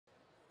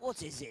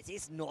What is it?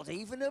 It's not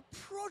even a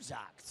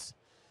product.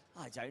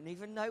 I don't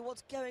even know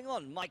what's going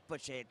on. Mike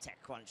Butcher here,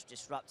 TechCrunch,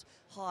 Disrupt,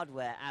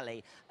 Hardware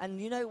Alley. And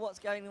you know what's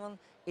going on?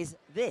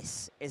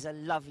 This is a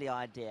lovely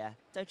idea.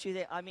 Don't you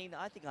think? I mean,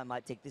 I think I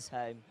might take this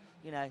home,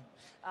 you know.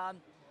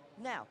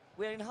 Now,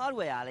 we're in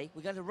Hardware Alley.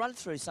 We're going to run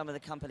through some of the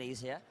companies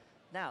here.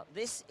 Now,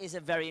 this is a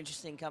very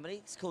interesting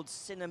company. It's called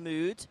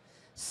Cinemood.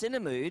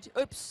 Cinemood,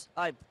 oops,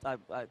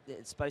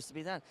 it's supposed to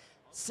be done.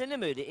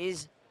 Cinemood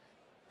is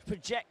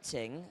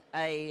projecting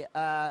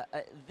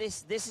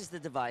this is the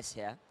device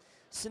here.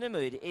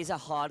 Cinemood is a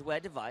hardware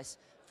device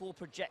for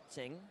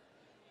projecting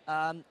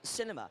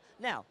cinema.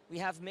 Now, we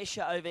have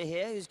Misha over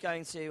here who's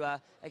going to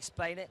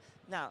explain it.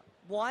 Now,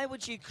 why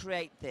would you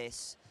create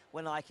this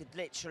when I could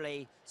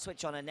literally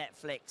switch on a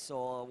Netflix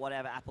or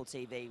whatever, Apple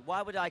TV?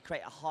 Why would I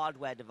create a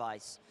hardware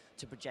device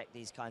to project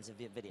these kinds of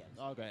videos?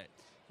 Okay,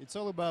 it's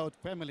all about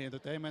family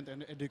entertainment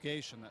and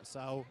education.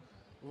 So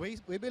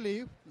we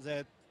believe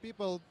that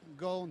people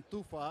go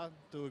too far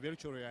to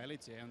virtual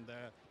reality and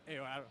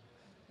AR.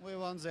 We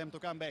want them to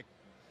come back.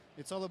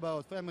 It's all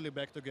about family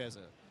back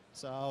together.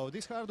 So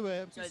this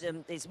hardware... So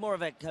it's more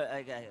of a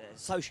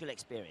social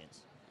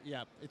experience.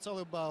 Yeah, it's all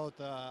about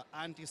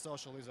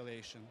anti-social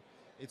isolation.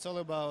 It's all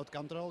about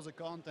control the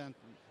content.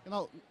 You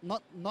know,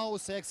 no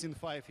sex in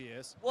 5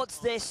 years. What's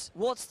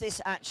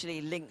this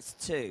actually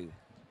linked to?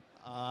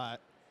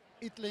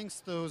 It links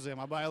to the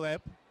mobile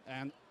app,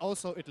 and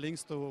also it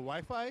links to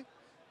Wi-Fi.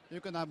 You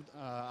can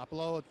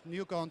upload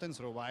new content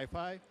through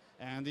Wi-Fi,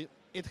 and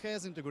it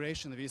has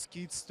integration with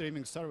kids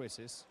streaming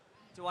services.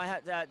 Do I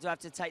have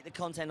to take the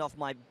content off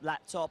my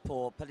laptop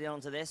or put it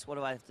onto this? What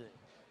do I have to do?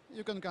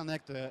 You can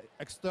connect an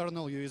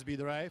external USB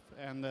drive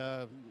and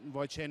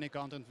watch any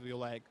content you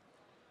like.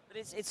 But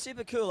it's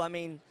super cool. I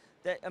mean,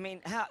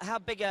 how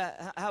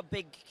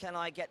big can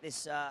I get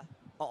this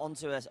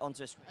onto a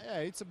screen? Yeah,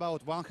 it's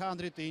about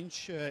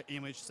 100-inch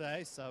image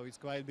size, so it's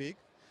quite big.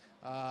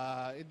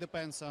 It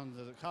depends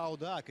on how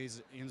dark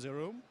is in the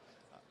room.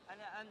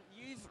 And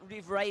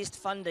you've raised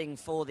funding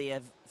for the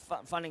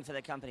funding for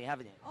the company,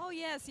 haven't you? Oh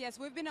yes.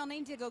 We've been on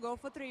Indiegogo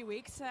for 3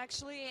 weeks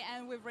actually,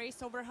 and we've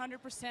raised over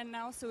 100%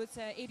 now. So it's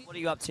 80. What are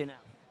you up to now?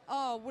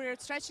 Oh, we're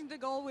stretching the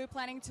goal. We're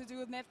planning to do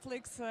with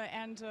Netflix,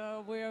 and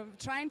we're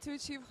trying to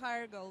achieve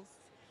higher goals.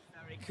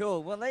 Very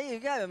cool. Well, there you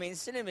go. I mean,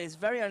 cinema is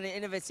very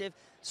innovative.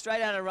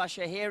 Straight out of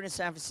Russia, here in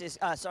San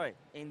Francisco. Sorry,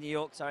 in New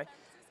York. Sorry.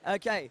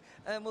 Okay,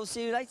 and we'll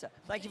see you later.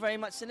 Thank you very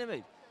much,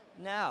 Cinemood.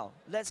 Now,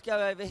 let's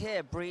go over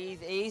here.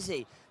 Breathe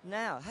easy.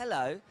 Now,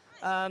 hello.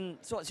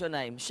 So what's your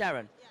name?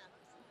 Sharon. Yeah.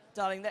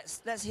 Darling,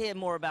 let's hear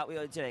more about what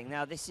you're doing.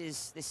 Now, this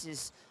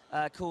is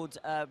called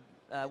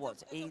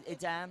what?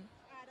 Aderm.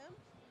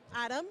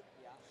 Aderm.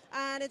 Yeah.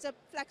 And it's a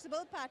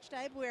flexible patch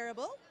type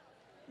wearable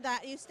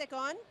that you stick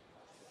on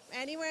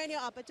anywhere in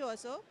your upper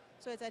torso,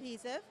 so it's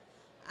adhesive.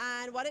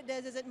 And what it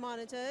does is it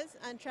monitors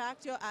and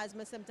tracks your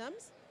asthma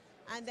symptoms,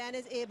 and then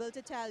is able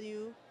to tell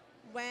you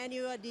when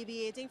you are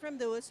deviating from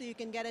those, so you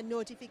can get a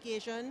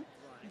notification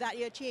that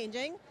you're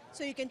changing,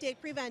 so you can take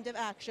preventive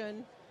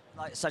action.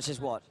 Like, such as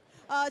what?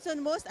 So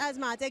most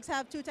asthmatics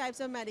have 2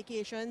 types of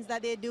medications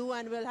that they do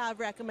and will have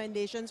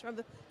recommendations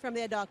from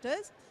their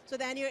doctors. So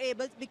then you're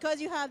able, because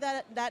you have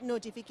that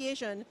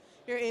notification,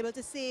 you're able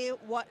to say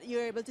what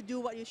you're able to do,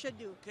 what you should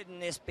do. Couldn't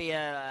this be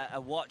a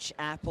watch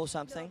app or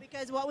something? No,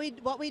 because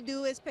what we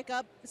do is pick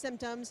up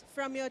symptoms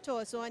from your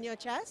torso and your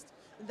chest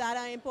that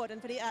are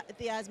important for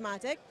the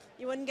asthmatic.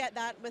 You wouldn't get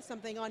that with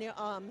something on your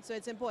arm, so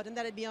it's important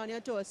that it be on your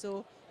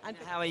torso. And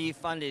how are you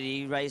funded? Are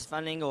you raised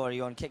funding, or are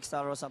you on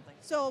Kickstarter or something?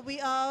 So we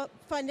are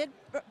funded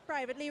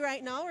privately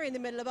right now. We're in the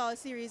middle of our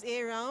Series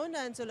A round,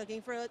 and so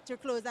looking to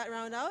close that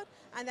round out,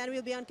 and then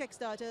we'll be on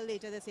Kickstarter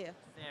later this year.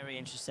 Very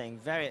interesting.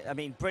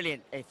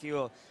 Brilliant. If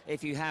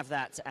you have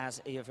that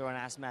if you're an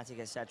asthmatic,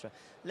 etc.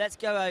 Let's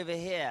go over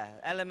here.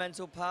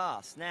 Elemental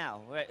Path.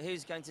 Now,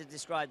 who's going to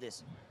describe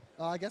this?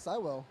 I guess I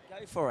will.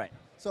 Go for it.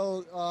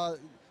 So,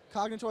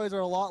 Cognitoys are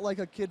a lot like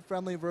a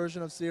kid-friendly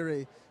version of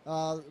Siri.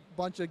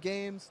 Bunch of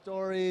games,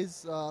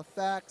 stories,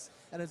 facts,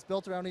 and it's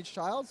built around each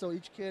child, so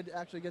each kid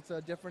actually gets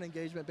a different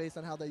engagement based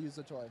on how they use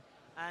the toy.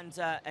 And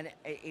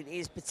it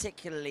is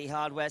particularly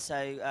hardware,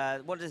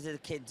 so what does the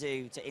kid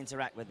do to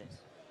interact with this?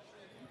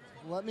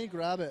 Let me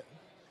grab it.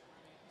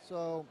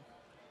 So,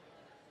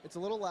 it's a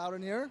little loud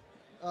in here,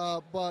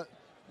 but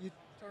you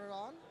turn it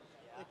on,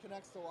 it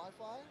connects to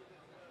Wi-Fi.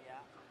 Yeah.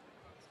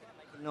 It's going to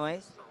make a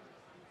noise.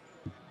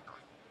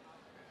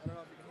 I don't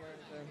know if you can hear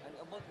anything.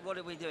 And what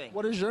are we doing?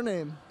 What is your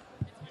name?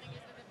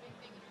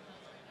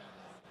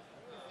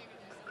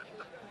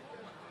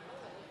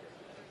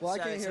 Well, I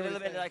can't hear it's a little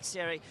bit like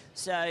Siri.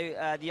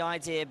 So the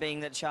idea being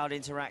that child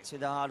interacts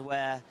with the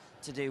hardware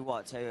to do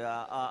what? To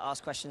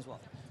ask questions what?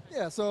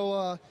 Yeah,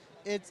 so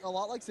it's a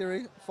lot like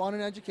Siri, fun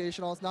and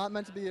educational. It's not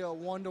meant to be a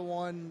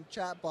one-to-one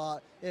chat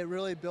bot. It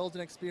really builds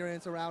an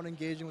experience around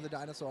engaging with a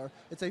dinosaur.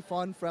 It's a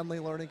fun, friendly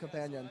learning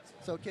companion.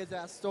 So kids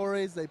ask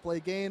stories, they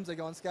play games, they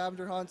go on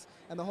scavenger hunts,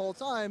 and the whole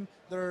time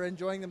they're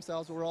enjoying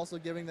themselves, but we're also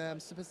giving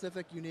them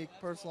specific, unique,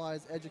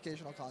 personalized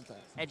educational content.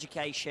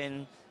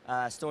 Education,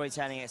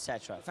 storytelling,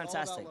 etc.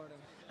 Fantastic.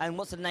 And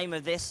what's the name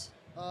of this?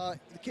 The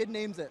kid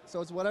names it,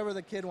 so it's whatever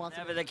the kid wants.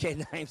 Whatever the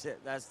kid names it.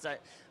 That's so.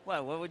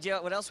 Well,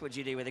 what else would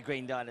you do with a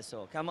green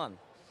dinosaur? Come on.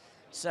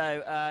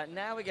 So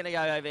now we're going to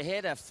go over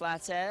here to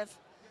Flatev.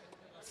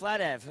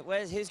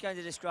 Flatev, who's going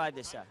to describe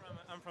this, sir?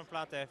 I'm from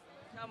Flatev.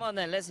 Come on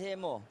then, let's hear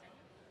more.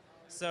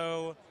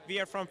 So we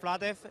are from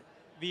Flatev.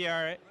 We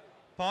are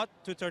pot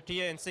to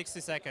tortilla in 60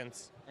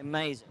 seconds.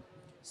 Amazing.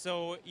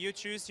 So you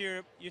choose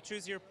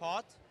your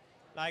pot.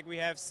 Like we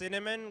have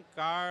cinnamon,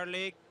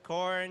 garlic,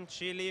 corn,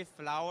 chili,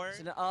 flour. It's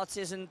an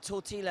artisan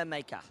tortilla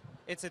maker.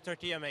 It's a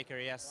tortilla maker,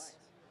 yes.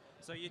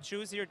 So you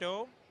choose your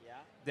dough. Yeah.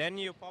 Then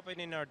you pop it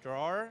in a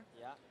drawer.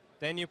 Yeah.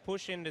 Then you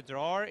push in the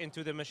drawer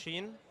into the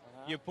machine.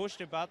 You push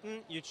the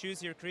button. You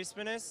choose your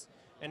crispiness.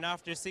 And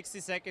after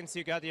 60 seconds,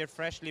 you got your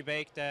freshly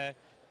baked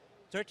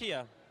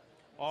tortilla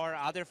or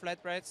other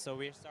flatbreads. So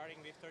we're starting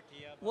with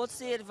tortilla. What's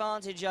the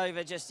advantage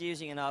over just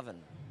using an oven?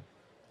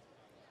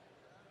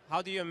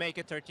 How do you make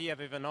a tortilla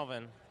with an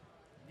oven?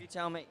 You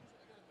tell me.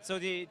 So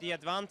the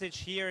advantage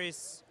here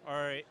is,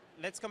 or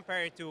let's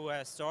compare it to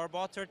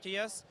store-bought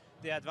tortillas.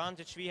 The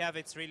advantage we have,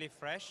 it's really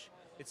fresh.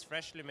 It's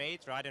freshly made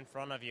right in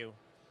front of you.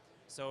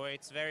 So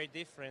it's very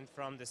different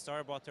from the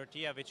store-bought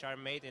tortilla, which are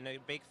made in a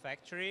big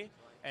factory.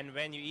 And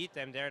when you eat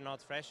them, they're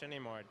not fresh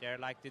anymore. They're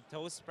like the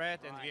toast spread,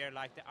 and we are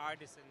like the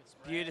artisan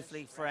spread.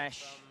 Beautifully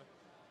fresh.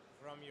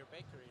 From your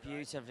bakery.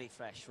 Beautifully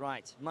fresh,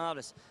 right.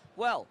 Marvellous.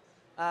 Well,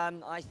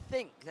 I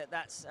think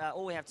that's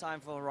all we have time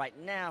for right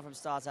now from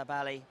Startup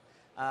Alley.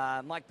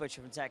 Mike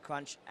Butcher from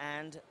TechCrunch,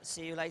 and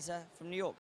see you later from New York.